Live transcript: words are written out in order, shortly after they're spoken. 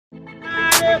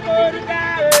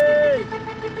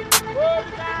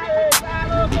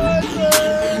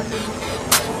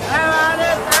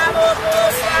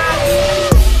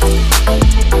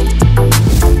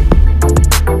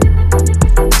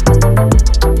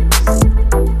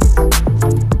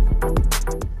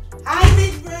Hi,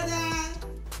 big brother.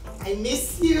 I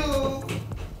miss you.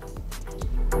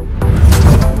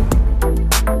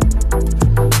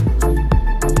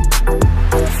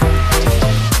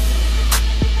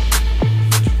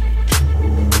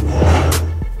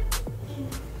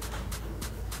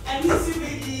 I miss you,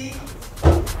 baby.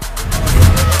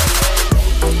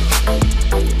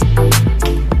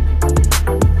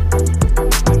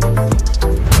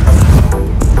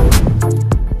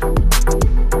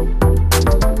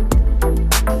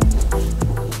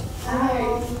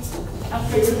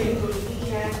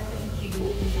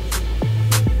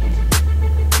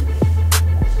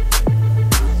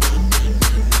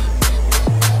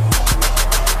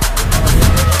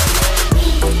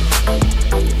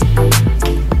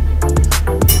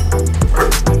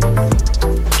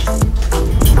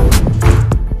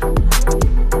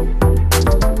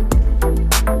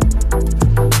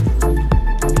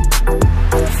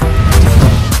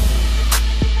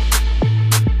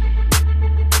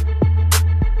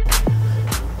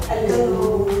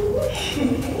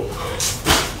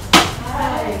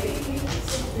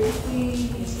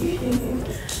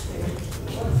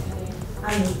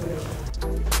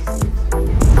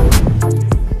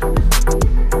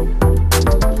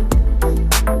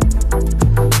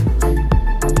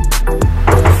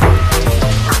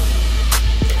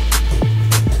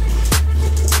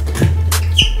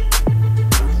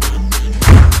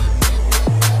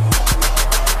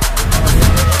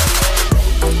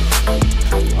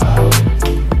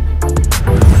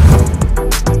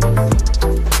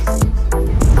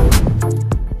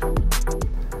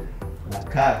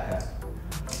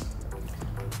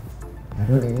 I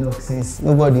don't really know since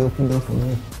nobody opened up for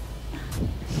me.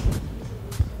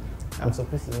 I'm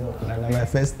supposed to know. Like my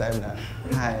first time now.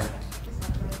 Hi.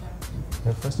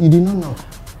 The first, you did not know.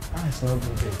 Ah, it's not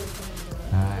good.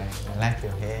 Hi, I like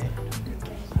your hair.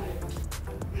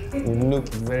 You look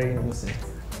very innocent.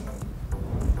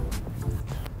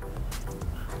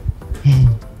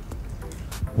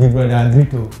 Big brother, I agree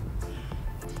to.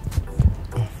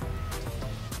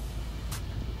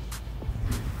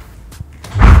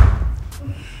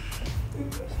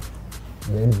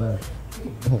 Very bad.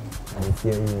 I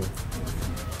fear you.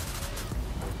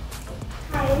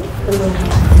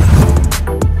 Hi.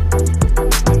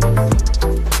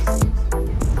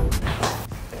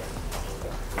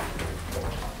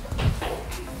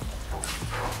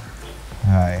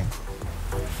 Hi.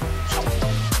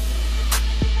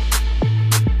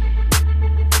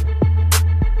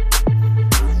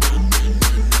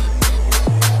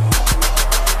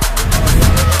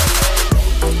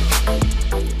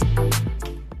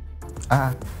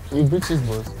 Ah, you British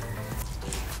boss.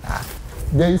 Ah,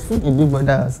 there is food in Big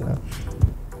Brother house now.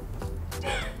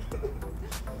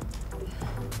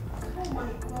 Oh my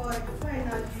God,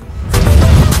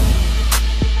 finally.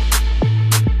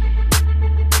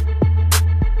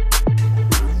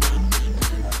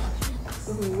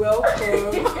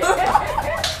 Welcome.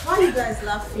 Why are you guys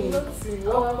laughing?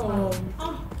 Welcome.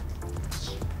 Oh.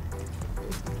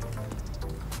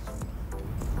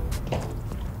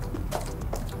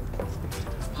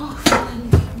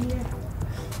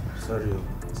 Sorry.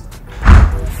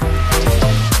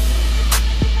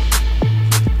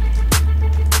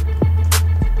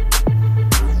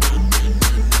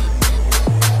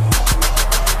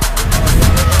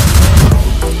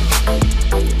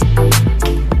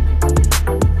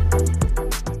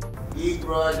 Big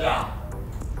brother,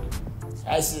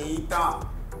 ẹ ṣe ìtàn.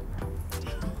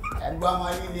 Ẹgbẹ́ ọmọ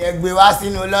líle ẹgbẹ́ wá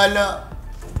sínú lọ́lọ́.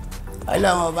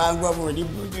 Ọlọ́mọ bá ń gbọ́ mọ̀ ní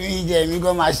bójú yín jẹ́ èmi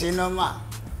gan máa ṣe nọ́mà.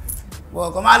 Bọ̀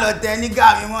kọ́ má lọ tẹ ní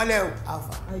gàmí mọ́lẹ̀ o.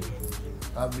 Alpha,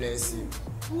 God bless you.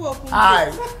 Who opened Hi.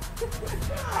 it?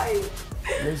 Hi.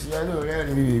 Lè ṣe ẹ́ lóore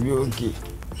ní bíbí òkè.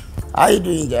 How you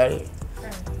doing, Jerry?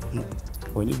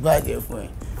 Kò ní bàjẹ́ fún ẹ.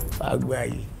 Wàá gbà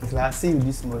yìí. I see you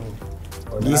this morning.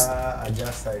 On This- that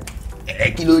Ajah side.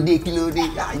 Kilo day.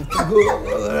 Ah, you can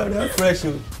go fresh.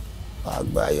 Wàá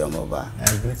gbà yìí ọmọ bá. I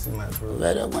agree to my bro.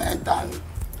 Bẹ́ẹ̀ lọ́gbọ́n ẹ̀ ń tà mí.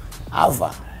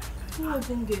 Alpha, Who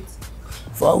opened it?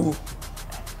 fọ́wù.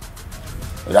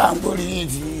 Ìdá ń gbórí yìí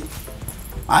tí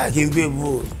máa kí n gbé bò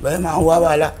bẹ́ẹ̀ máa ń wá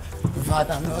wàhálà.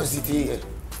 Ìfàtà náà sì ti yẹ.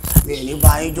 Mi ò ní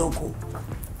bá yín jókòó.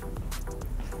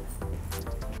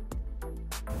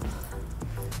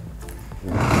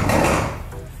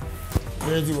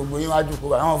 Bẹ́ẹ̀ tí gbogbo yín wá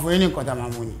jókòó àwọn fún yín ní nǹkan tá máa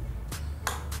mú ni.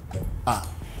 Ah,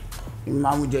 mi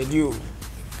máa mú jẹ̀dí o.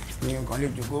 Mi nǹkan lè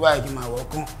jòkó báyìí kí n máa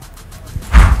wọ́kàn.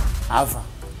 Alpha.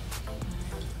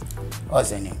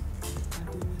 What's your name?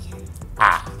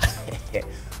 Ah,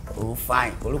 oh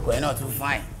fine. Orúkọ ẹ náà too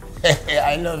fine.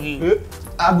 I love you.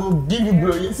 I go give you,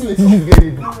 bro. You see what you get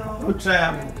it. Go try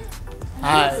am.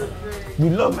 Hi. You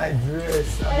love my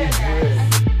dress. I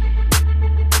dress.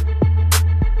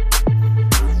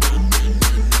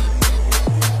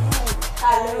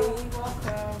 Hello,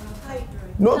 welcome. Hi.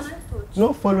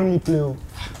 No follow me play.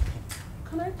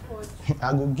 Can I touch?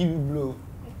 I go give you blow.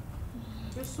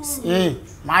 Hey,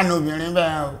 man, no obìnrin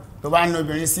bẹ́ẹ̀ o. Tó bá ní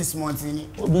obìnrin 6 months ni.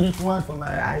 Obìnrin too much for my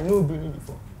eye. I know obìnrin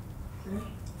before.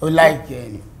 O like ẹ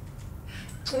ni.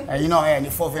 You know, any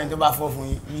four friend tó bá fọ́ fún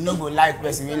yín. You no go like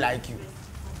person wey like you.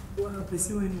 Well,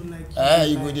 person wey no like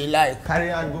You go dey like. Carry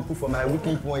hand go put for my weak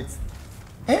point.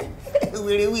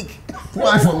 Very weak. Too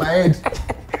much for my head.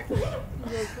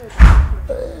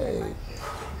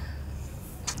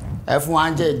 Ẹ fún wa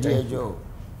ń jẹ́ ìdí ẹjọ́.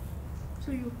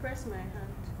 So you press my hand.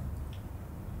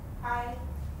 Hi.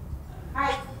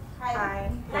 Hi. Hi. Hi.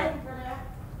 Hi, brother.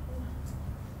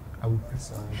 I will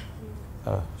press on.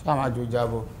 Ṣá máa jó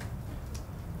jábọ̀.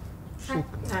 Shake.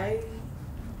 Hi.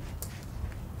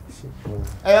 Shake.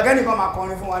 Ẹ̀yọ̀ kẹ́nìkan máa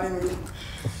kọrin fún wa nínú ilé.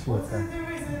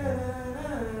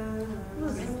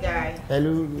 Who's this guy?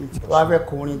 Pẹ̀lú wá fẹ́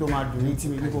kọrin tó máa dùn ní tí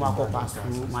mi ní kó máa kọ́ pàṣẹ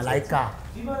Malaika.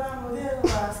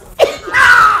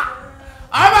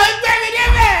 Ọmọ ìgbẹ́ mi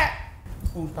débẹ̀!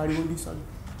 Ó ń pariwo ní sọ́lẹ̀.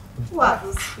 Who are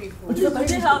those people? Do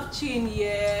they have chin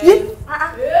here?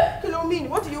 Kí ló mean?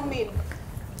 What do you mean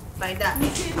by that?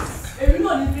 Èmi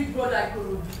náà ní B1GBROTHÍR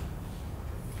IKORODU.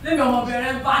 Lémi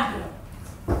ọmọbìnrin ń bàjẹ́.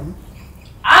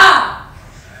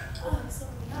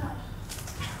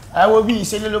 Ẹ wo bí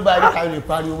ìṣẹ́lẹ̀ ló bá rí káyọ̀ lè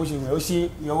pariwo bó ṣe wẹ̀ ó ṣe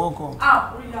ìyọwọ́ kan.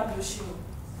 Orí ìyá mi ò ṣe o.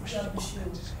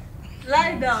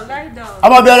 Lie down, lie down.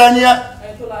 Ọmọbìnrin ni ẹ. Ẹ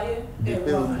tó láyé. They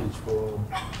pay homage for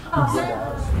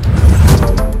B1GBROTHÍR.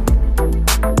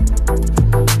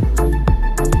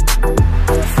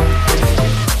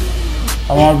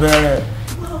 Ọmọbìnrin.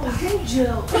 Wow,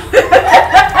 angel.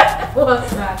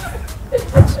 What's that?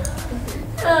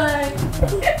 Hi.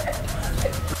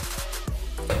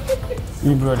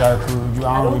 B1GBROTHÍR IKORODU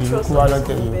àwọn òrìrì kú wá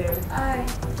lọ́tẹ̀ yìí. Hi.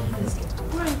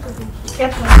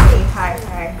 Get one say hi,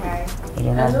 hi, hi.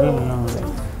 Ẹ̀jọ̀ máa gbé mi náà rẹ̀.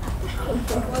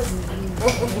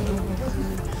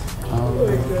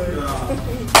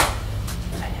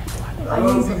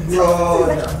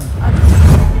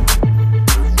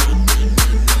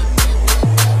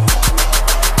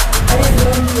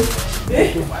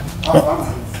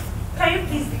 Can you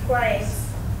please be quiet?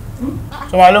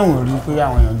 Ṣé wàá lóhùn rí pé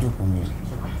àwọn èèyàn jókòó mi?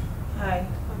 Hi.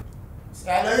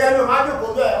 Ẹ̀lọ́ yẹ́lò má jókòó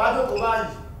bẹ́ẹ̀ wá jókòó báyìí.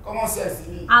 Common sense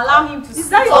ni. Allow him to Is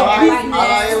that your business?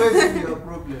 Wetin be your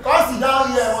problem? Come sit down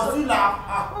here, wọ́n tún là.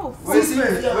 Wetin be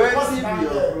your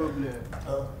problem?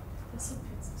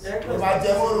 Ẹ máa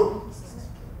jẹ mọ́rò.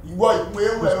 Ìwọ ìpé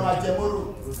ewu ẹ máa jẹ mọ́rò.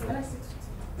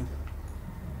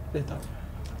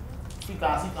 Síta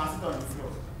ní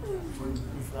fúlọ̀.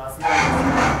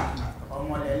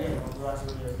 Ọmọ lẹ́lẹ́ ọdún wá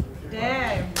sórí ẹ̀.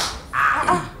 Damn.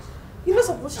 You're not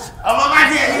supposed to. Ọmọ bá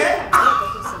jẹ́ ẹ̀yẹ́.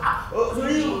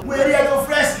 Torí mú eré ẹ̀ tó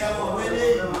fresh yẹn mọ̀ wọ́n lé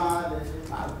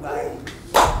àgbà yìí.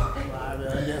 I'm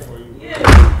there for you.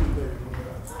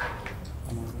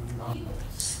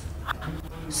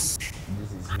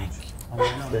 This is huge.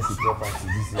 That's the property.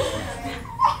 This is huge.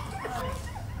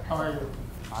 How are you?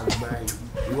 Àgbà yìí.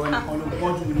 Ìwọ nìkan ló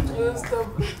pọ́njú nínú gbogbo. Stop.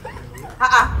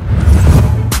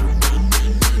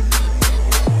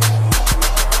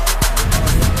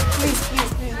 Please.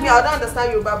 Me, I don't understand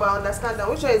you, but I understand that.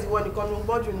 Which one is the one you can know?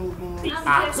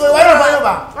 So why not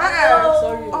Yoruba?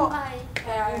 Sorry. Oh,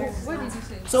 What did you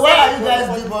say? So why are you guys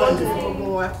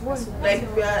B1GBROTHÍR? like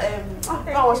we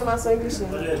are what should I say English?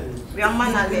 We are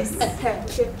mannerless.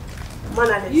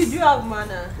 Mannerless. You do have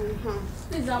manner.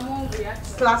 Please, I'm hungry.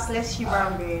 Classless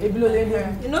human being.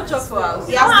 You know chop for house.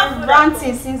 He has been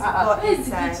ranting since he got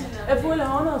inside.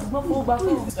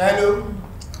 Hello.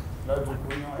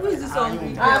 Who is this on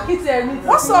video?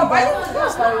 What's up? As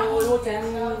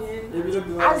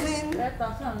in,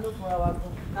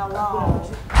 wow.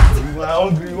 You are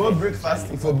hungry. You want breakfast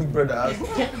for B1GBROTHÍR?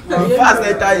 You fast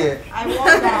enter here. I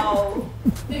wonder how.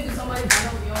 Maybe somebody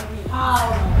cannot be hungry.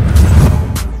 How?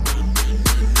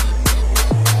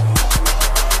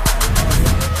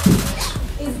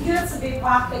 It's good to be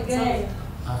back again.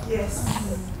 Yes.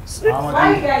 Why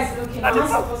are you guys looking? Am I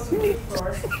supposed to be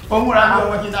first? Omura ni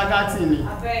ọmọ kindergarten ni. I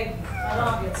beg, I don't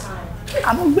have your time.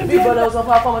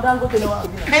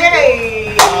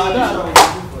 Hey!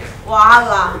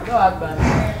 Wahala.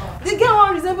 The girl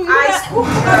won't resemble you. I spoke.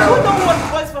 Who don't want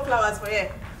boys for flowers for here?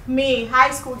 Me,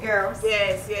 high school girls.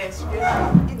 Yes. It's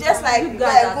just like you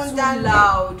guys are too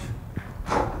loud.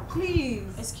 Please.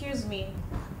 Excuse me.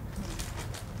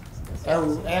 Ẹ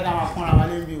ká máa fúnra wa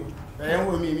lébi o. Ẹ ń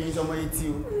wò mí mi sọmọ etí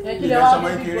o. Ìyá sọmọ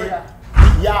ekere.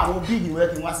 Ìyá àwọn big ìwé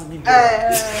kí n wá sí big boy.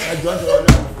 Ẹ jọ jọ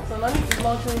lọ. So let me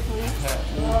launch it for you.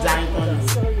 Giant on you.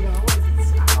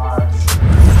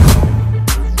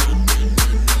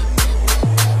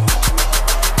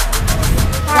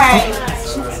 Hi.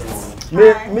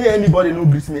 May anybody no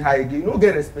greet me high again. No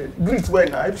get respect. Greet well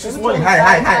now. If she's money high.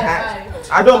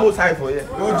 I don't most high for you.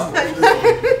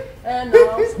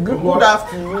 Good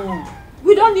afternoon.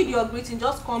 We don't need your greeting.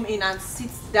 Just come in and sit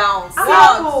down.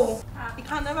 It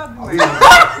can never be. You know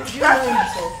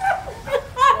himself.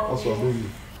 Also, baby.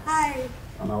 Hi.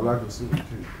 And I would like to see with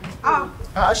you.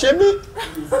 Shemi.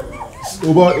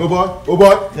 Oh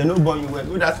boy. They no born you well.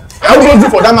 Good afternoon. I will go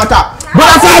for that matter. Go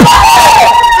outside.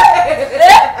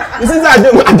 This is I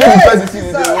did the first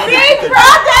season. Big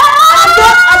brother!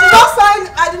 I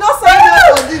did not sign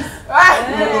up for this.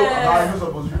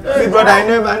 Big brother, I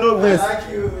know best.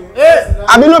 Thank you.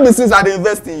 I mean, not be since I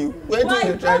invest in you. When did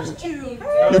you try to?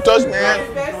 You touch me.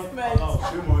 Investment.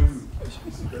 Shame on you. This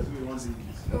is the person who wants to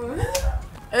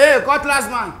Hey, cutlass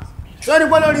man. Show the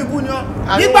ball on the bunyo.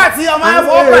 Nígbà tí ọmọ ẹ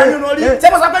fọwọ́ pa nínú orí. Ṣé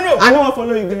mo sọ pé no? I don't want to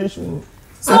follow you very soon.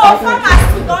 So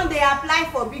farmers don't they apply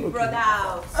for Big Brother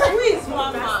house? Who is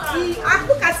mama? And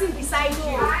look at him beside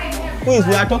you. Who is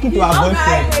we are talking to our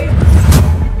boyfriend?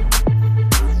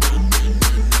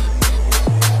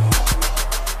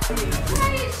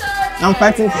 I'm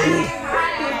fighting for you.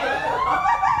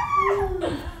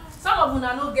 Some of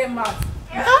them don't get mad.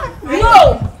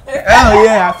 No! Oh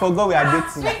yeah, I forgot we are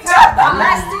dating.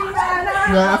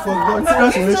 Yeah, I forgot.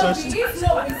 Serious relationship. If no,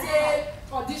 we say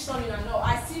auditioning and all. I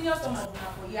senior some of them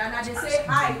for here, and they say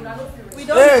hi, we don't feel. We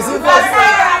don't. I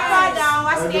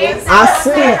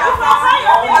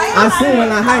see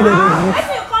when I hide it.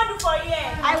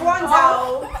 I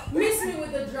wonder. Miss me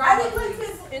with the drama.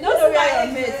 You don't know where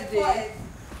you're made today.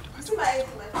 You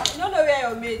don't know where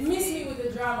you're made. Miss me with the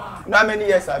drama. How many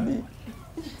years I be?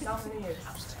 How many years?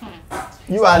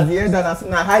 You are the elder that's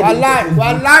not hiding. Wallahi,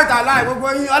 gbogbo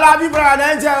yín ọlá Big Brother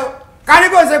náà ń jẹ́ o. Ká ní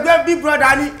kò ṣe pé Big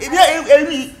Brother ni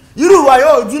èmi irú wa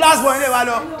yóò ju last one ilé wa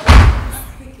lọ.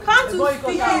 Can't you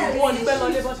speak English?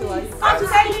 Can't you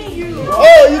say you?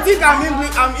 Oh, you think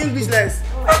I'm Englishless?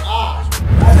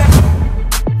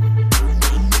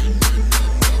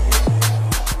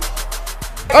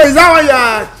 Oh, is that what you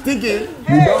are thinking?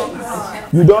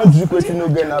 You don't drink wetin no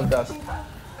get after.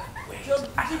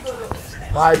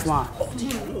 White man.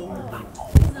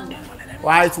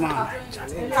 White man.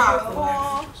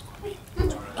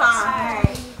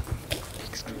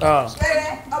 No.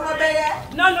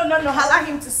 Allow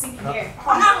him to sit here.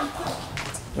 Come on.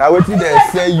 Now wetin dey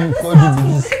say you call the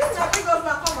business?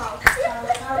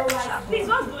 Please,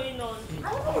 what's going on?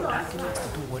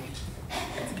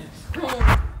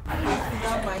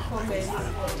 Not my comments.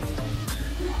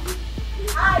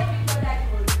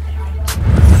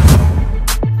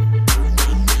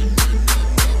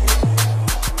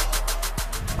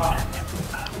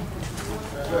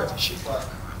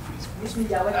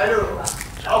 Hello.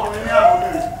 Ọkùnrin ní àwọn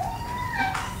olè.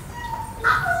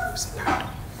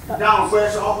 Dáhùn fún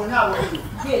ẹṣọ ọkùnrin ní àwọn olè.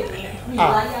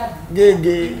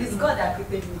 Gègé. It's God that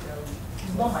created me.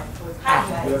 It's not my fault. Hi.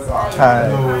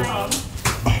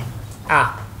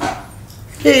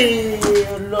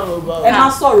 Ọlọ́run bá wa. Ẹ má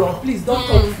sọ̀rọ̀, please don't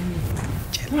talk to me.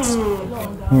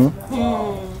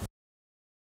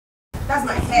 That's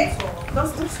my hair. Don't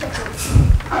stop.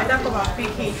 I don't come and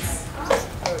pick it.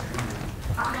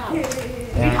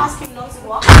 You ask him not to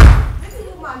walk.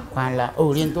 Kwanla,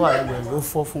 orí tó wà lẹ́gbẹ̀ẹ́ ló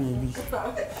fọ́ fún mi bí.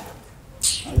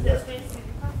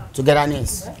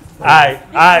 Togetherness. Hi,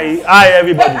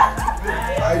 everybody.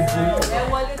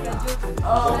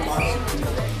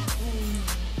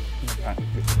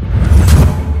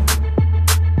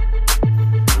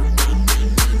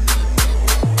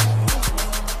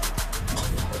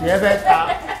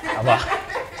 Aba.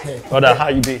 Brother, how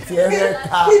you doing?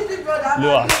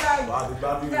 Loa.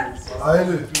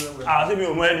 Àti mi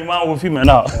ò mọ ẹni máa ń wo fíìmù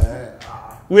náà.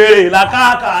 Wèrè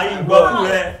làkàkà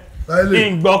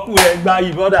ìgbọ́kú rẹ̀ gba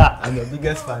ìbọ́dà. I'm your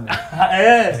biggest fan.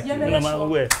 Mo máa ń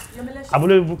wẹ̀.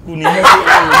 Àbúlé ìbùkún ni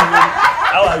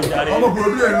how are you jare?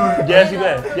 Jẹ́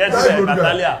síbẹ̀,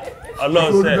 Natalia.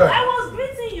 Ọlọ́ọ̀sẹ̀. I was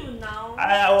greeting you now. I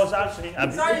was actually.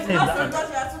 Sorry, it's not because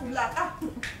you are too black.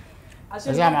 Ẹ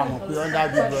ṣáà máa mọ̀ pé under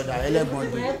Big Brother ẹlẹ́gbọ̀n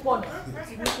ni.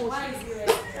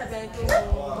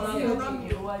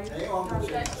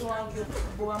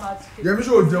 Yẹmi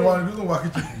ṣe ò jẹun wa ni tó ń wá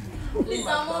kíchìn.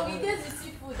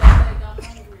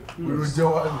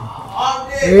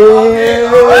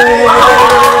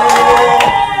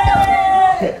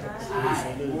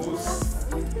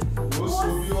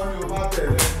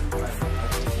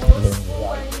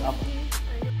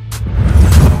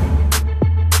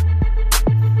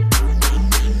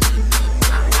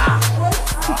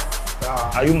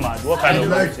 Are you mad? What kind of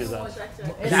language is that?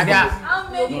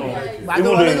 Even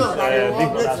though it's Big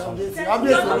Brother something.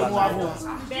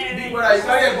 Big Brother, you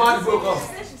can't get one broke up.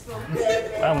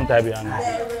 Why won't I be honest?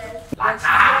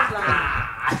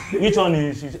 Which one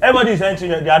is everybody is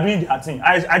entering? They are doing their thing.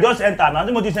 I just entered. Now,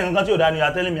 somebody saying, "You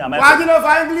are telling me, am I?" Why do you know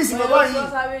for English?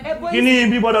 Kí ni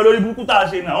Big Brother lórí burúkú tá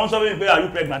ṣe na. Wọ́n sọ pé are you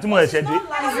pregnant? Tí mo ṣe dé.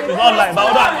 It's not lying. But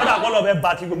other call of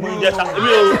back gbogbo injection.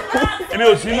 Èmi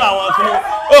ò sínú àwọn kini.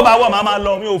 Ó bá wọ mama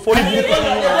lọ mi ò forí burúkú sí mi.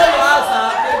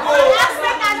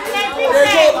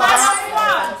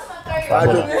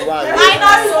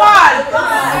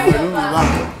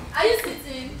 Are you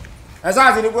sitting? Ẹ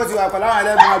sáà ti ní kó ti wà pẹ̀lú àwọn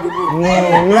ẹlẹ́gbọ̀n àdúgbò.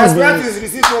 Respect is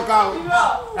reciprocal.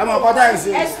 Ẹ mọ̀ kọ́tà ẹ̀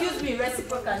ṣe. Excuse me,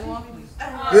 reciprocal ni wọ́n fi.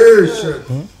 Hey, shit.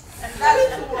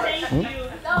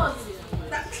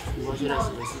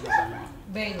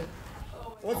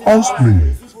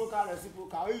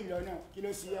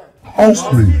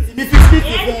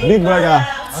 Big brother.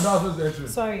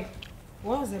 Sorry.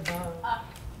 What was it about?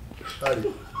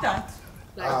 That.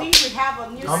 I think we have a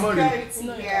new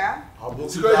security here.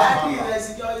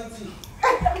 Security.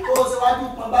 Ó ṣe wá bí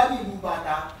pọn bá bí ìlú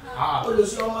bàtà.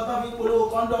 Olùsí ọmọ tán fi polówó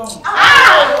kọ́ndọ̀mù.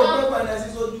 Ó gbé pẹ̀lẹ́ sí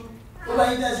sójú. Ó bá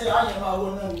yín tẹ́ ṣe àyẹ̀ máa wo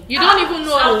náà. You don't even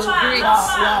know how to greet.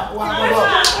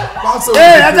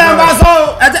 Ẹ tẹ́ ń bá sọ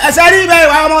ẹ ṣe rí ibẹ̀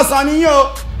ìwà ọmọ sàn níyìn o.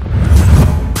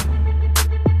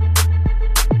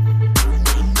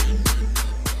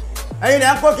 Ẹ̀yin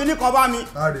lẹ́ ń kó kinní kan bá mi.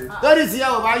 Lórí tí ẹ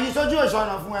ò bá yí sójú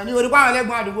òṣùwọ̀n fún ẹ ní orí pàwọn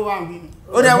ẹlẹ́gbọ̀n àdúgbò wa ń bí ni.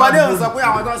 Ó dẹ̀ wọlé òun sọ pé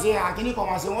àwọn tó ń ṣe àkíní kan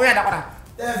máa ṣe wọ́n yẹ̀ dá padà.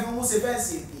 Tẹ́ fi mú ṣe fẹ́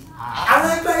ṣe èdè. Àwọn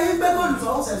ẹgbẹ́ yín gbé góòlù tó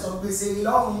ń ṣẹ̀ṣọ̀ gbèsè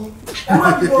lọ́rùn yín. Ẹ má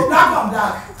dìbò black on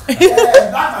black.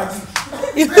 Black magic.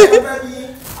 Ẹgbẹ́ bí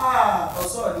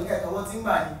ọ̀ṣọ́ ìdílé ẹ̀kọ́ wọ́n ti ń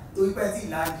gbà ní torí pẹ́ tí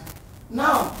ìlànà.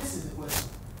 Now this is the question.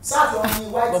 Sáàtì ọmọ ni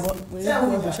white tea. Ṣé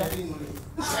ẹ̀wọ̀n ìjà ṣe nínú rẹ̀?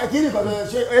 Kí ni kọ̀ọ̀kan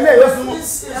ṣe eléyìí ó súnmọ́?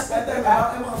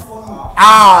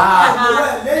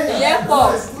 Ìyẹn pọ̀.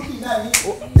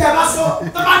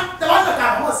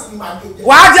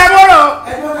 Wà á jẹ mọ́rọ̀.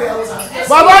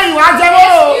 Bàbá yìí wà á jẹ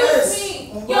mọ́rọ̀. Excuse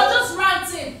me, you're just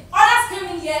ranting. Others came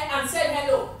in here and said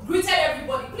hello, greeted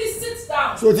everybody. Please sit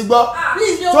down. Ṣé o ti gbọ́?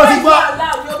 Please, your Ṣé o ti voice gbọ́? is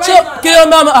loud. Your voice Ṣé is kí loud.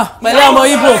 ló máa pẹ̀lú ọmọ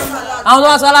Igbo àwọn tó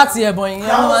wá sọ láti ẹ̀bọ̀n yìí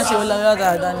wọ́n máa ń ṣe olóyè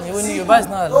dáadáa ni èwo ni Yorùbá is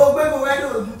náà lọ. Tó o gbé gbogbo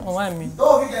ẹ̀dùn òdu. Ọ̀wá mi. Tó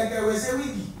o fi kẹ̀kẹ́ ìwé ṣe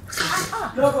wíìgì.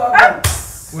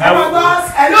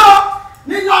 Hello,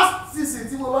 ní last season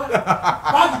tí mo wá,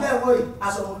 báàgì bẹ́ẹ̀ wọ̀ yìí,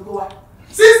 aṣọ mo fi kó wa.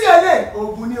 Sísí ẹlẹ́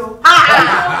ògùn ni o.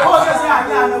 Ó ṣe ṣe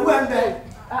àyè ànáwó ẹ̀ ń bẹ̀.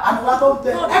 Àdùwà tó ń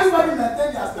bẹ̀. Everybody maintain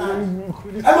their stand.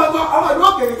 Ẹ mọ̀ gbọ́ ọmọ ìlú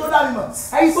òkèèrè tó dá mi mọ̀.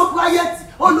 Ẹyin tó quiet,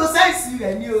 ó lo sẹ́ǹsì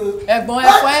rẹ̀ ní o. Ẹ̀gbọ́n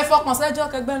ẹ̀fọ́ ẹ fọkàn sẹ́jọ́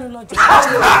kẹgbẹ́nu lọ́jọ́.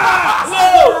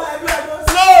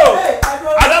 No!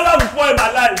 I don't have before in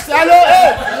my life. Hello,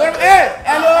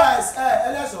 hello.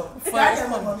 Ẹlẹ́ṣọ̀. Ìdájẹ́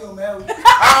mọ̀ mi ò mẹ́rin.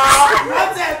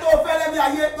 Láti ẹ̀ tó fẹ́lẹ́ bí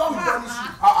ayé tó ń bọ̀ ní ṣì.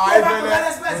 Ó bá kọ́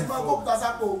respect fún ọkọ̀ òkúta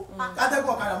sápò.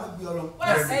 Kátẹ́kọ̀ọ́ kadà mọ́ gbé ọlọ.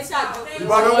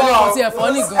 Ìbàdàn wà ó ti ẹ̀fọ́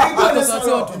nìkan àtọ́sọ tí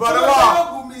ó dùn. Ìbàdàn wà ó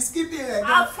gùn mi skipping rẹ̀ gan.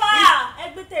 Àfà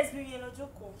ẹgbẹ́ tẹ̀sí mi yẹn lọ́jọ́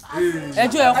kan.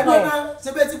 Ẹjọ́ ẹ pọ̀. Ẹgbẹ́ náà ṣe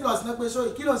bẹ́ẹ̀ tí plus ní pé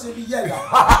sóyè kí ló ń ṣe bí yẹ̀lá.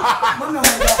 Mọ́nà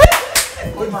ọmọ ẹ̀yà.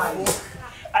 Ó máa yẹ.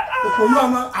 Òpòlú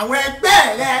ọmọ àwọn ẹgbẹ́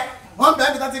rẹ̀ wọ́n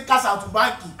bẹ̀rẹ̀ bí wọ́n ti cash out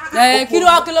báńkì. Kí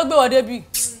ló gbé wọ débi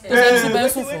tó ṣe ti bẹ́ẹ̀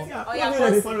sùn fún.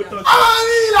 Àwọn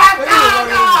ìlà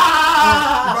káàkà.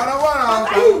 Ìbàdàn wà náà.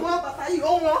 Bàtà yìí ó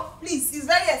wọ́n. Please, it's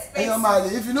very expensive. Ẹ̀yin ọmọ àlè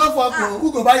if you no fuck o who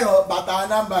go buy your bàtà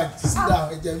handbag sit down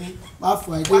ẹ̀jẹ̀ mi máa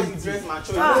fún ẹ̀ dé ìdí.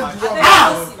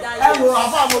 Ẹ wo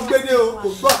àfọ àwọn gbédè o kò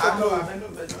gbọ́ ọ̀kan.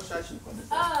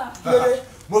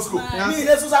 Moscow. Ní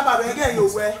ilé sọ́sà bàbá ẹ̀gẹ́ yóò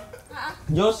wẹ́.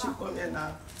 Just come here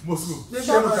now. Moscow. You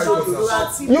should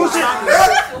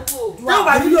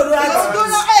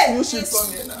come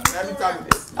here now. Let me tell you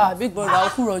this. Big brother ó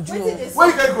kúrò jù o. Where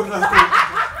you can go now?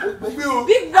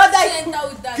 Big brother enter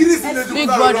with that. Big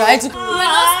brother ẹ ti.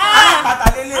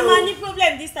 I'm on the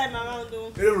problem this time around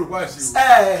though.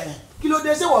 Kí ló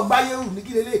dé ṣé wọ́n gbáyé rù ní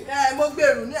kí lélẹ̀? Mo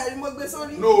gbèrú ní ẹ̀rí mo gbé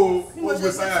sórí. No, ó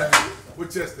gbé sáyà ni. Ó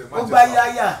chest ẹ̀. Ó gbáyé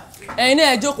ayà. Ẹ̀yin náà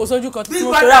ẹ jókòó sójú kan tí Big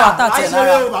mo torí àwọn brother àtàtẹ̀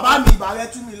lára. àìṣe bàbá mi ìbá rẹ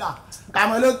tú mi là.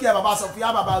 Kàmọ́ ló kí ẹ bàbá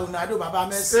Sofia bàbá Ronaldo bàbá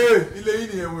Messi. Ilé yìí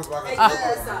nìyẹn wẹ̀ pàkàtà.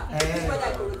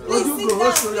 Ojúkò ó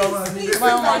ṣòro ọmọ mi.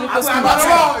 Ìbàdàn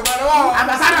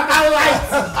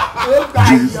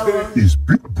This is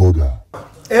Big Brother.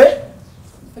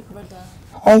 Big brother.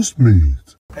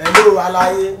 Housemate. Hello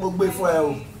aláyé mo gbé fún ẹ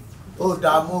o. Ó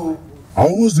dààmú o. How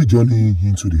was the journey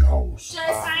into the house?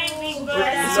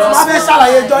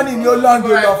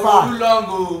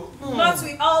 Not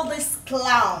with all this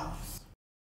clown.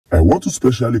 I want to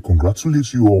specially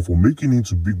congratulate you all for making it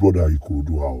to Big Brother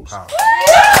Ikorodu house.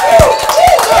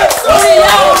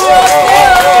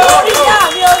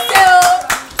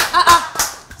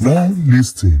 Now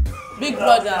listen. Big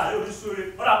Brother.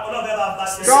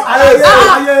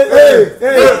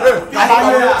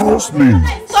 Housemate.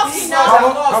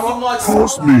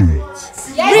 Housemate.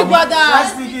 Big Brother.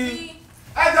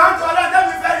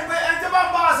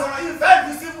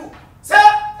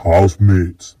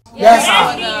 Housemate. Yes, sir.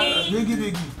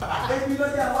 Biggie. I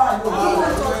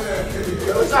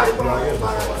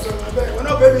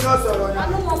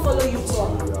don't want to follow you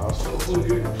talk.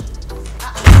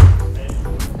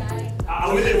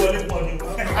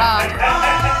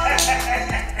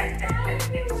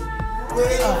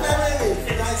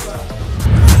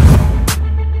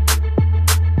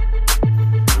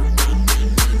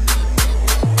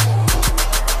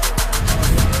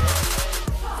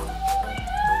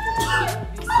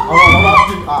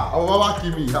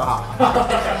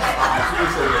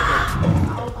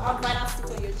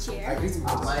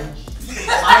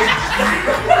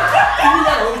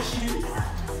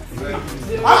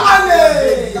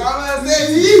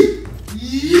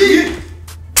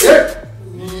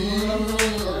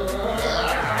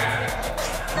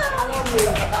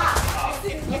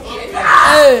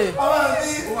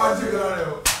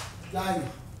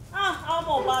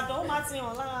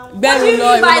 Bẹ́ẹ̀ni lọ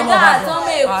ìwé ọmọ bàbá.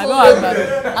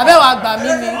 Àbẹ̀wò àgbà mi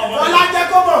ni. Ọlá jẹ́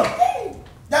kó mọ̀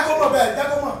bẹ́ẹ̀, jẹ́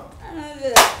kó mọ̀.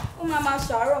 Ó máa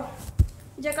ṣàárọ̀.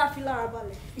 Jẹ́ ká fi lára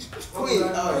balẹ̀.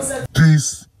 This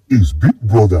is Big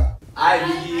Brother.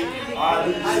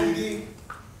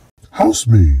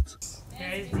 Housemate.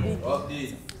 Big Brother.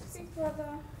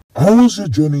 How was your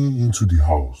journey into the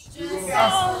house?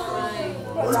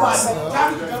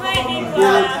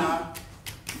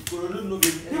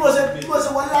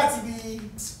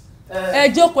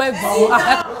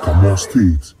 Kamo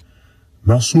State.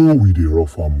 Now so we the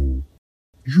rough ammo.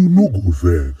 You no go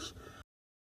vex.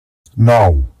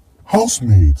 Now,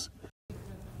 housemates.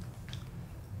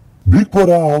 Big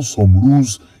Brother has some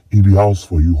rules in the house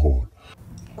for you all.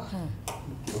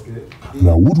 And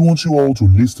I would want you all to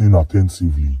listen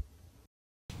attentively.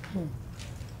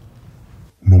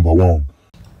 Number 1.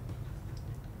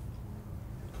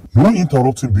 No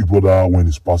interrupting Big Brother when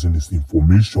he's passing his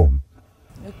information.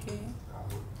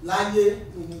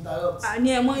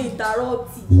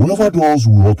 Whoever does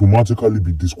will automatically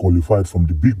be disqualified from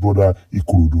the Big Brother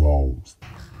Ikorodu house.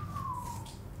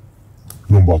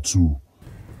 Number 2.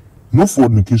 No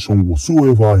fornication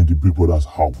whatsoever in the Big Brother's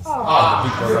house.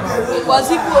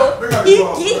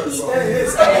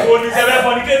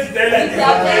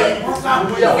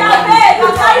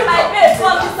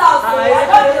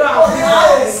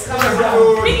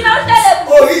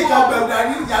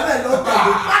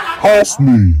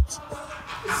 Housemate.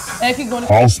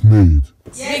 Housemate.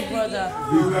 Big Brother.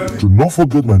 Do not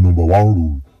forget my number 1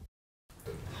 rule.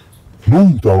 No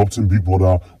interrupting Big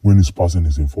Brother when he's passing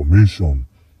his information.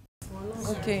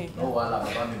 Okay.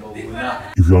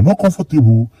 If you are not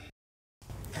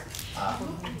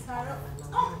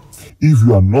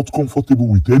comfortable,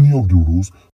 with any of the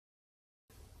rules,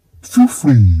 feel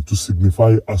free to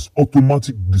signify as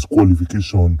automatic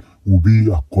disqualification will be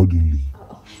accordingly.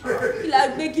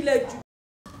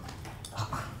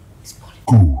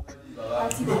 Good.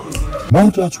 Now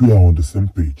that we are on the same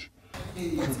page,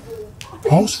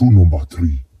 house rule number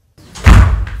 3.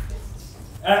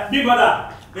 Big Brother.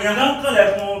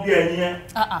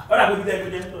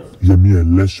 YEMI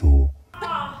ELESHO.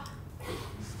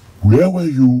 Where were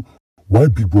you while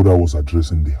Big Brother was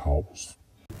addressing the house?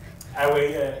 I was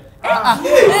here.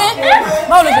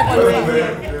 One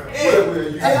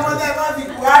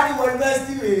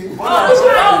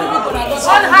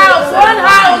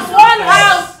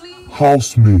house.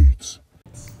 Housemates.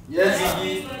 Yes.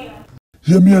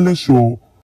 YEMI ELESHO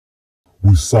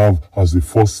will serve as the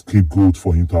first scapegoat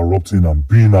for interrupting and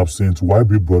being absent while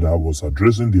Big Brother was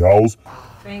addressing the house.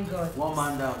 Thank God. One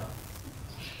man down.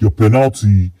 Your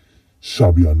penalty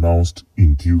shall be announced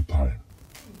in due time.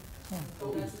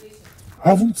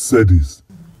 Having said this,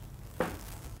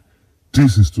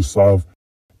 this is to serve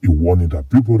a warning that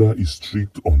Big Brother is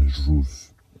strict on his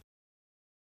rules.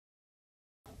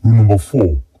 Rule number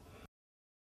 4.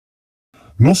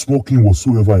 No smoking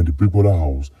whatsoever in the Big Brother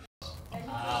house.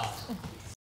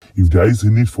 If there is a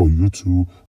need for you to,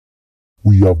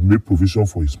 we have made provision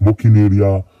for a smoking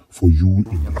area for you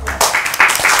in the house.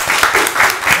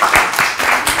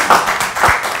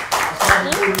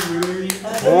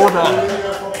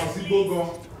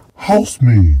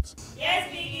 Housemate, Yes,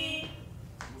 Biggie.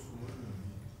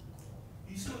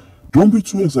 don't be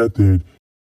too excited.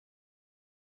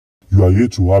 You are here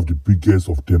to have the biggest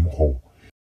of them all.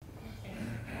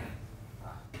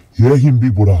 Hear him,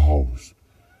 big brother house.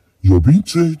 You're being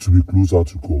trained to be closer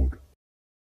to God.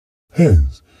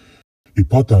 Hence, a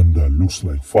pattern that looks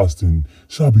like fasting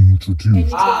shall be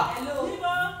introduced.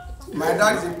 My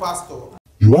dad is a pastor.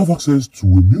 You have access to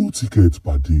a meal ticket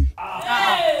per day.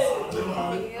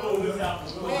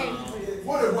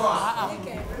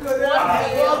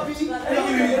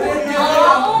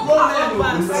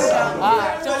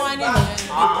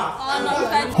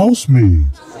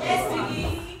 Housemate.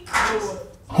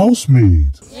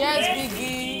 Housemate. Yes,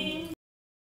 Biggie.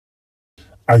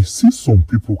 I see some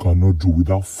people cannot do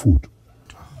without food.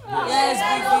 Yes,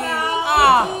 Biggie.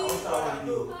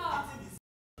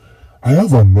 I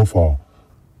have an offer.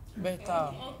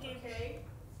 Better.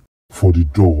 For the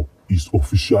door is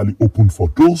officially open for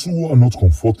those who are not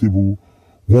comfortable.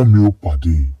 1 meal per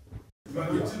day.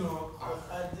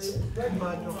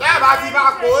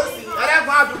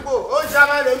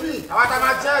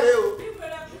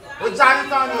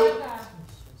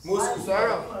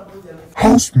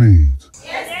 Housemate.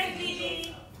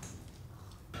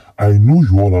 I know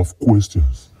you all have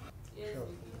questions.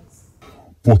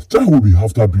 But that will be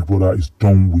after Big Brother is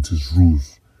done with his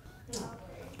rules.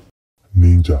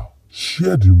 Ninja,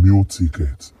 share the meal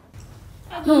ticket.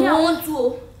 I want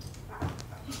to.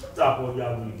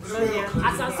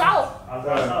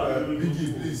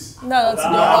 Biggie, please. No, that's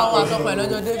not one talk by no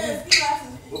David.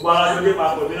 Why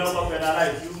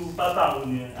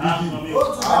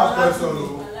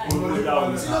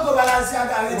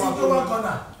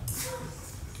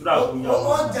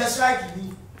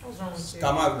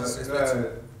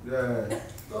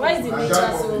is the nature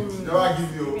so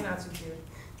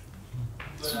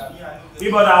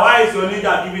People that why is your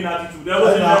ninja giving attitude? There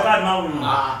was a card now with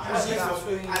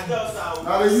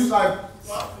Now they use like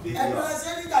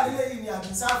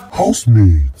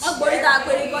Housemates.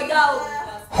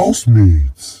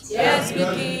 Housemates. Yes,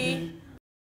 Biggie.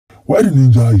 Why the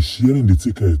ninja is sharing the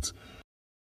ticket?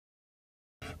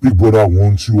 Big Brother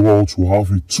wants you all to have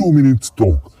a 2-minute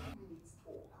talk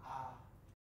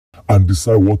and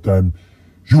decide what time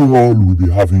you all will be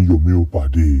having your meal per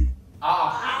day.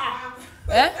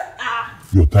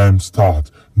 Your time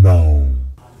starts now.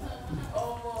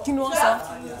 You know what?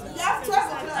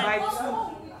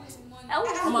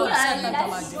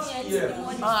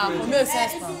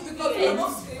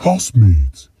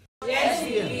 Housemate.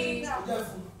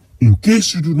 In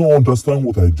case you do not understand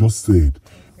what I just said,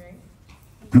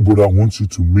 Big Brother wants you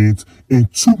to meet in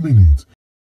 2 minutes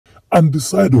and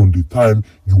decide on the time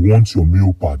you want your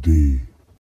meal per day.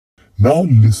 Now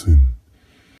listen.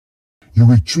 You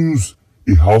will choose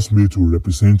a housemate to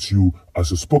represent you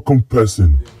as a spoken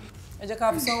person.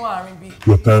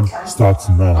 Your time starts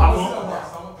now.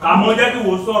 Kamo jẹ́ kí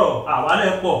wo sọ̀rọ̀, àwa lè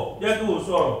pọ̀, jẹ́ kí wo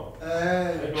sọ̀rọ̀.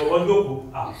 Ẹ̀jọ̀ wọ́n jókòó.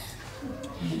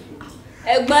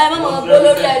 Ẹ̀gbọ́n ẹ má mọ̀ pé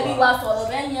olórí ẹbí wa sọ̀rọ̀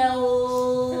bẹ́ẹ̀ yẹn o.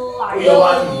 Àyè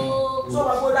wa ni. Sọ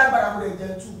ma kó dágbàdà mo lè jẹ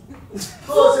tú.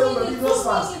 Tó o ṣe mo bí no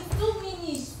fast. 2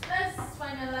 minutes. Let's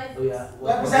finalize.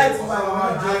 Represent my mama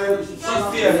jẹ 6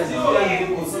 p.m.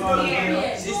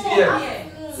 6 p.m.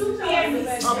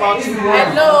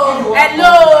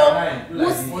 Hello.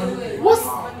 Who's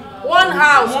one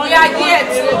house? We are here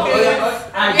too. We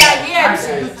are here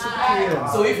too.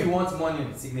 So if you want money,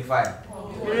 signify.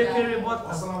 It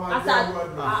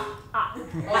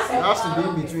has to be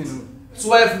in between.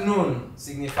 12 noon,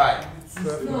 signify. 2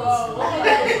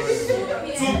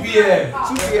 p.m.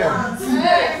 2 p.m.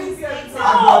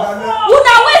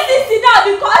 Una wait to sit down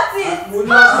because it.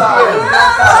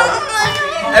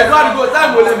 Everyone go,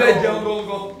 time will never jẹun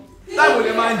go. Time will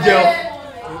never jẹun.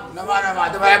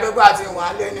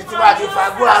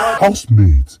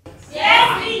 Housemate. Yes,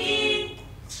 Biggie.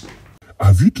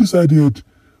 Have you decided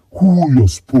who your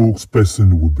spokesperson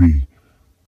will be?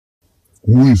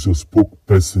 Who is your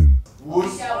spokesperson?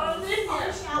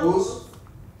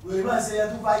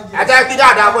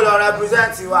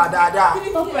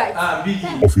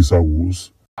 Officer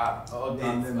Woods.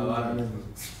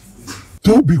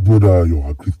 Tell Big Brother your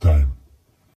agreed time.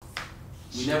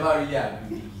 We never really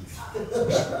agree.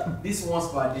 This once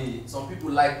per day. Some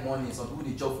people like morning, some people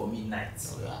they chop for midnight.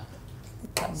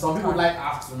 Some people like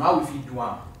afternoon. How we fit do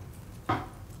one?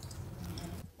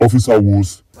 Officer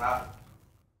Woods.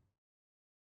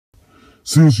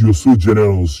 Since you're so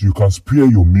generous, you can spare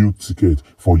your meal ticket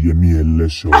for YEMI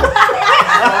ELESHO.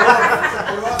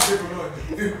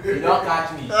 You don't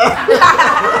catch me.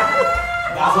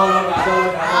 That's all.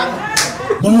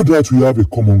 Now that we have a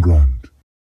common ground,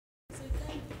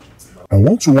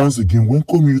 want to once again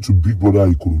welcome you to Big Brother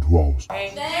Ikorodu house.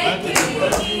 Thank you.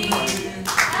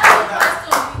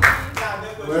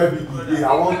 Where Biggie?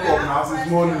 I want to come now since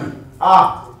morning.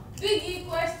 Biggie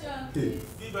question.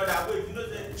 Big brother, wait, you know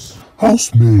that.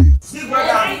 Housemate. Big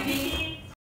brother.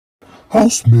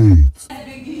 Housemate.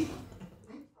 Biggie.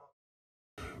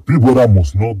 Big Brother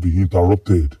must not be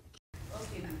interrupted.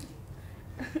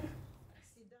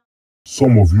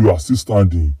 Some of you are still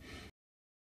standing.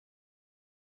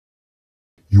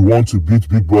 You want to beat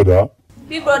Big Brother?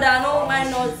 Big Brother, no, why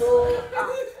not?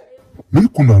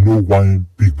 Make una know why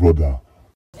Big Brother.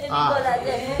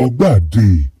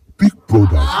 Ogbade, Big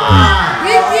Brother.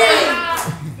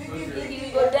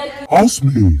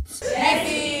 Housemates.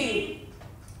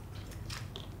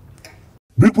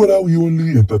 Big Brother will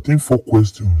only entertain 4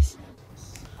 questions.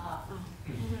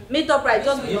 Meet up right,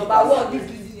 just be number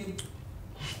 1.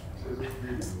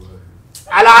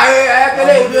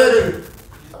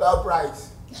 Top right.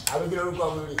 I will get a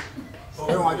recovery.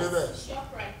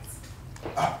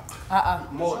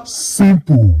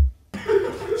 Simple.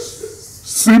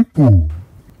 Simple.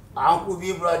 Uncle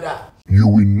Big Brother. You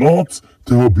will not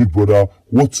tell Big Brother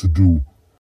what to do.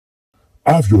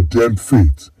 Have your damn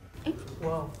faith.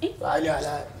 Wow.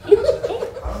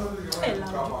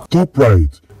 Top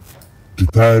right. The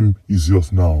time is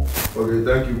yours now. Okay,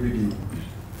 thank you, Biggie.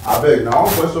 I beg, now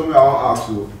one question me I want to ask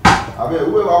you. I beg,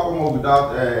 whoever come up with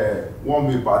that 1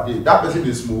 meal per day, that person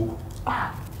they smoke.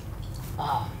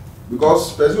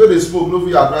 Because person when they smoke, no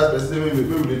fit advise person maybe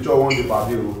they chop 1 day per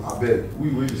day. I beg,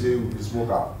 we say we be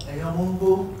smoker.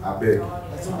 I beg.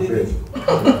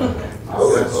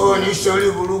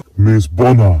 Miss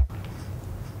Bonner,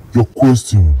 your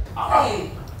question.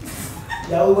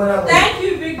 Thank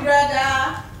you, Big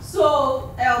Brother. So,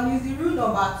 is the rule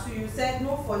number 2? You said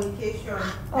no fornication.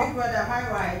 Big Brother, am I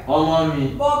right? Oh,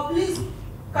 mommy. But please,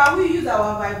 can we use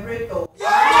our vibrator?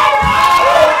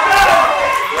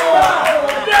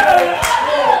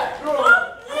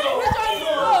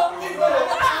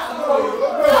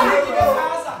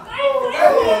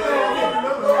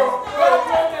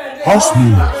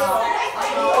 Housemate.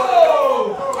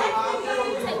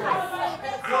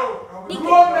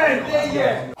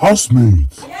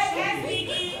 Housemate.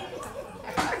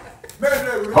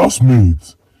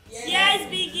 Housemate. Yes,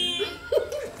 Biggie.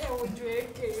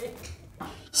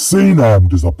 Saying I am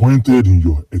disappointed in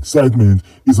your excitement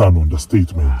is an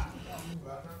understatement.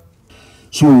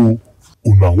 So,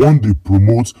 una one day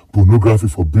promote pornography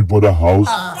for Big Brother house.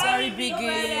 Sorry,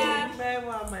 Biggie.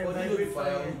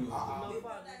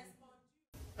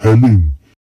 Helen,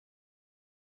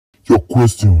 your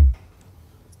question.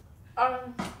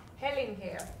 Helen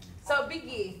here. So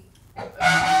Biggie,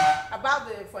 about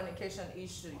the fornication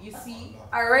issue, you see,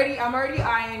 I'm already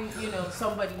eyeing,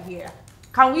 somebody here.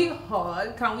 Can we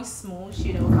hug? Can we smooch?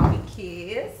 Can we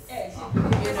kiss?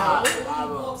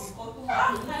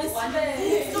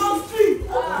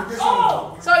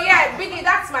 So yeah, Biggie,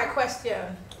 that's my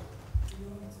question.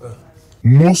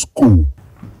 Mozkoh.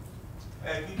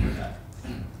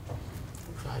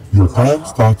 Your time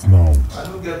starts now. I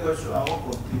don't get question, I won't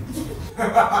complete.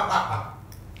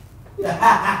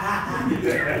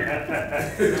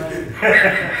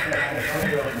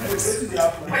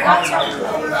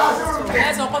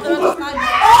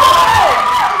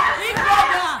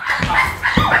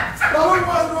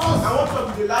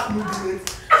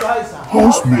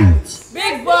 Housemate.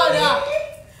 Big Brother.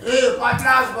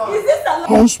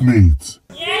 Housemate.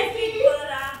 Yes, Big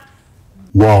Brother.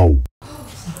 Wow.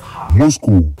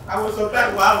 Mozkoh. I was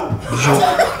surprised, wow.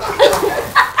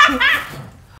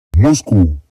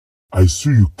 Mozkoh, I see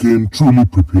you came truly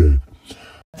prepared.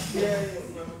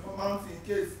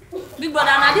 Big Brother,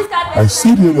 now this guy. I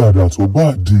said earlier that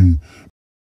Ogbade,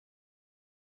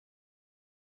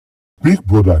 Big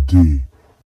Brother Day.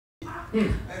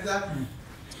 Exactly.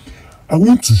 I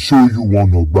want to show you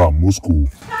one Ogba Mozkoh.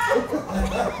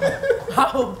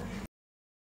 How?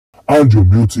 And your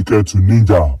meal ticket to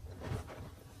Ninja.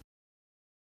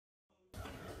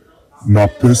 Now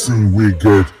person we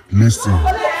get listen.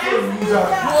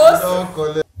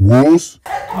 Was?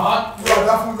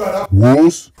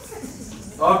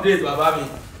 Update, Baba.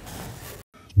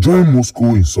 Join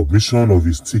Mozkoh in submission of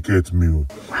his ticket meal.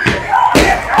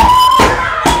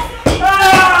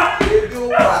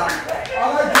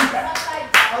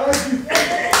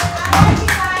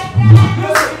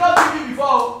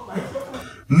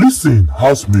 Listen,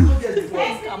 housemate.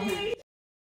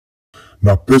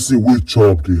 Now person will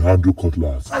chop the handle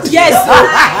cutlass. Yes.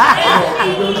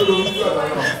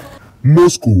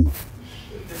 Mozkoh.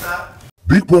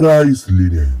 Big Brother is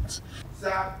lenient.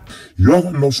 You have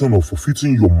an option of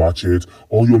forfeiting your machete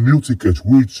or your meal ticket.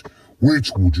 Which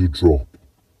would you drop?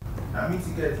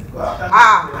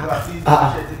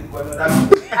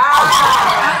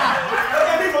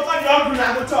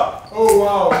 Oh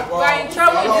wow. We're in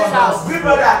trouble in this house. Big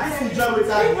brother, this is job with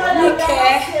us.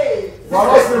 Okay.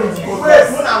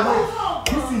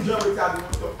 This is job with us.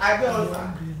 I get all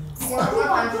that.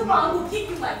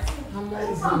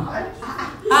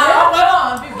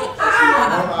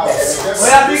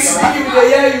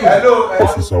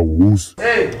 Officer Woos.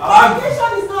 Hey,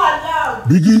 communication is not allowed.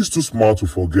 Biggie is too smart to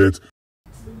forget.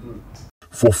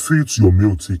 Forfeit your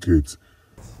meal ticket.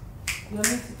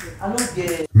 I don't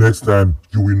get it. Next time,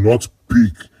 you will not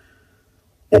pick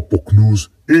or poke nose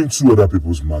into other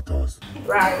people's matters.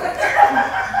 Right.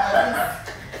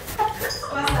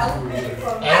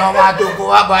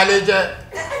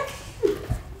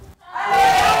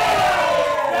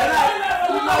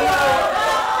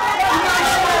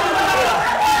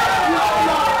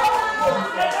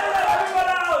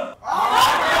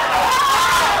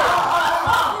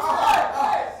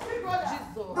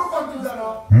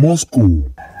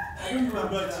 Mozkoh.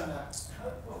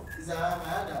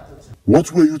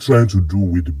 What were you trying to do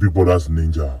with the Big Brother's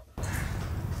ninja?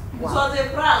 It was a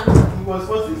prank. He was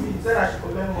supposed to be. He said I should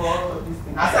collect more of this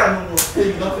thing. I said I don't know.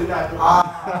 Say you don't say that. Big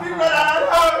brother,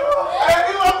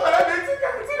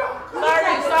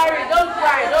 Sorry, don't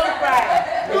cry, don't cry.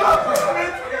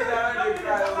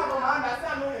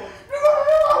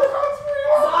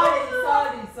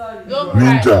 Sorry. Don't cry,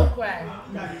 Ninja. don't cry.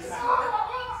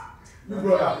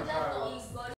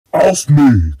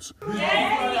 Housemate.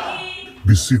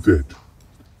 Be seated.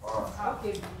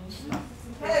 Okay.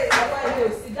 Hey,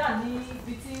 sit down.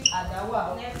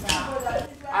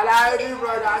 Alao, big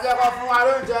brother, I just got from my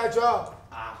own church.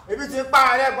 If you think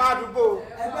power, let go to go.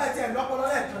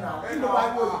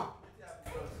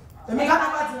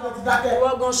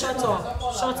 We're going to shut up.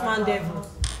 Short man devil.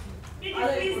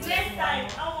 Please, next time.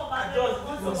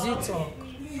 Zito.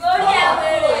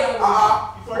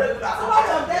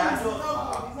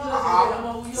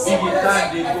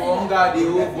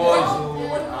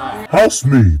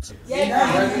 Housemate.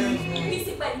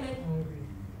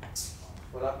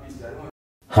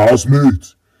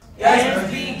 Housemate.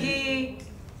 Yes, Biggie.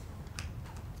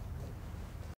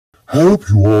 I hope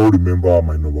you all remember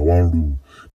my number one rule.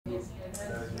 You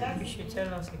should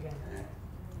tell us again.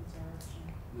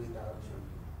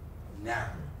 Now,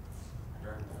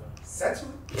 settle.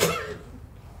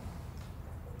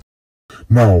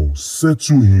 Now,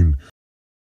 settle in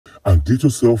and get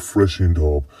yourself freshened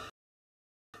up.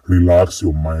 Relax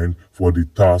your mind for the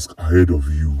task ahead of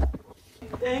you.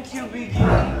 Thank you, Biggie.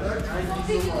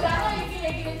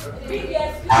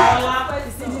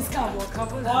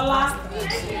 Fola.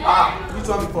 Which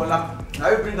one is fola? Now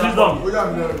you bring that.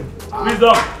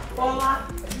 Wisdom. Fola.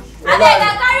 I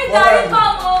carry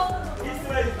kamo.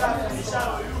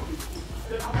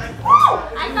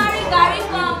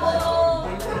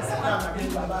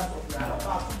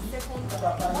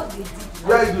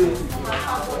 Where is it?